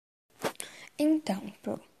Então,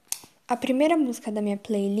 a primeira música da minha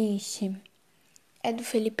playlist é do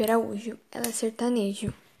Felipe Araújo. Ela é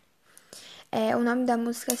sertanejo. O nome da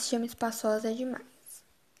música se chama Espaçosa Demais.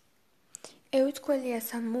 Eu escolhi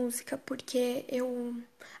essa música porque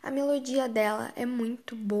a melodia dela é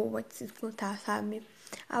muito boa de se escutar, sabe?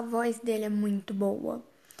 A voz dele é muito boa.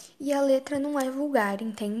 E a letra não é vulgar,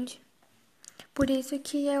 entende? Por isso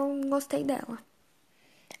que eu gostei dela.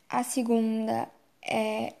 A segunda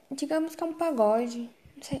digamos que é um pagode,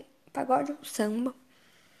 não sei, pagode ou samba,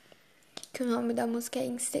 que o nome da música é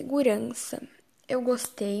Insegurança. Eu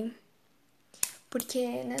gostei,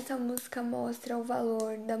 porque nessa música mostra o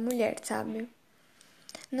valor da mulher, sabe?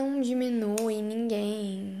 Não diminui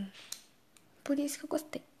ninguém. Por isso que eu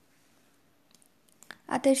gostei.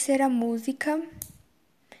 A terceira música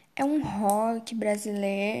é um rock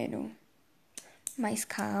brasileiro, mais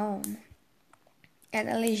calmo. É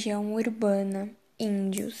da Legião Urbana,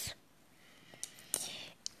 Índios.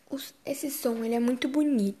 Esse som ele é muito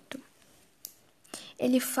bonito.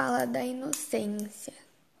 Ele fala da inocência,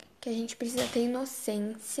 que a gente precisa ter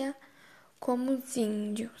inocência como os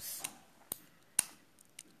índios.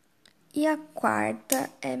 E a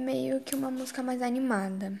quarta é meio que uma música mais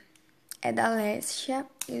animada. É da Lestia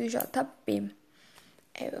e do JP.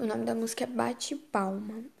 O nome da música é Bate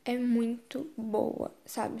Palma. É muito boa,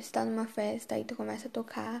 sabe? Você tá numa festa e tu começa a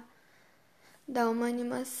tocar, dá uma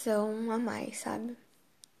animação a mais, sabe?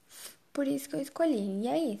 Por isso que eu escolhi. E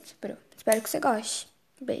é isso, Espero que você goste.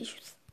 Beijos.